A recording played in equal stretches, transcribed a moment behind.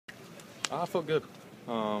I felt good.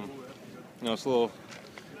 It's a little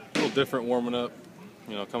different warming up.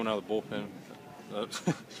 Coming out of the bullpen.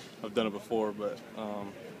 I've done it before, but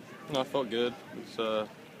I felt good. It's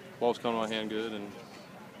ball was coming to my hand good, and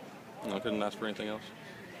I couldn't ask for anything else.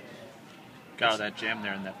 Got out of that jam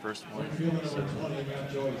there in that first one. So,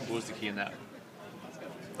 what was the key in that?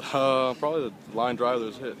 Probably the line drive that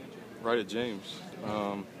was hit right at James.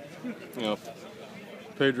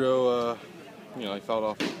 Pedro, he fouled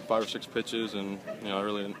off 5 or 6 pitches, and I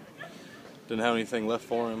really didn't have anything left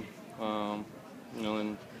for him. I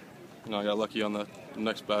got lucky on the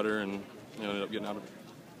next batter, and ended up getting out of it.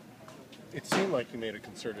 It seemed like you made a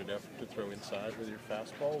concerted effort to throw inside with your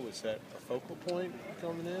fastball. Was that a focal point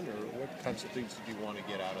coming in, or what kinds of things did you want to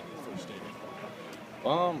get out of the first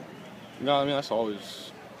inning? That's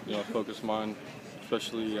always a focus of mine,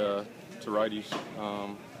 especially to righties.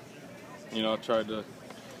 I tried to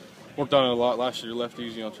worked on it a lot last year,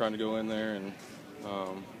 lefties. Trying to go in there, and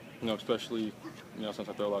especially since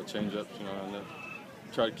I throw a lot of changeups, and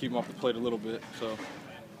try to keep them off the plate a little bit. So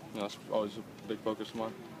that's always a big focus of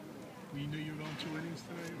mine. You knew you were going 2 innings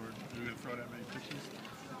today, or were you going to throw that many pitches?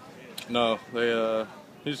 No,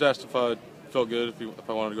 he just asked if I felt good, if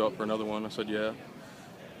I wanted to go up for another one. I said yeah,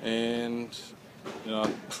 and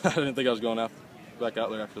I didn't think I was going back out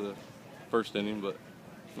there after the first inning, but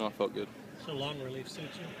I felt good. So long relief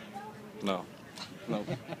suits you? No,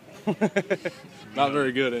 not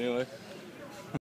very good anyway.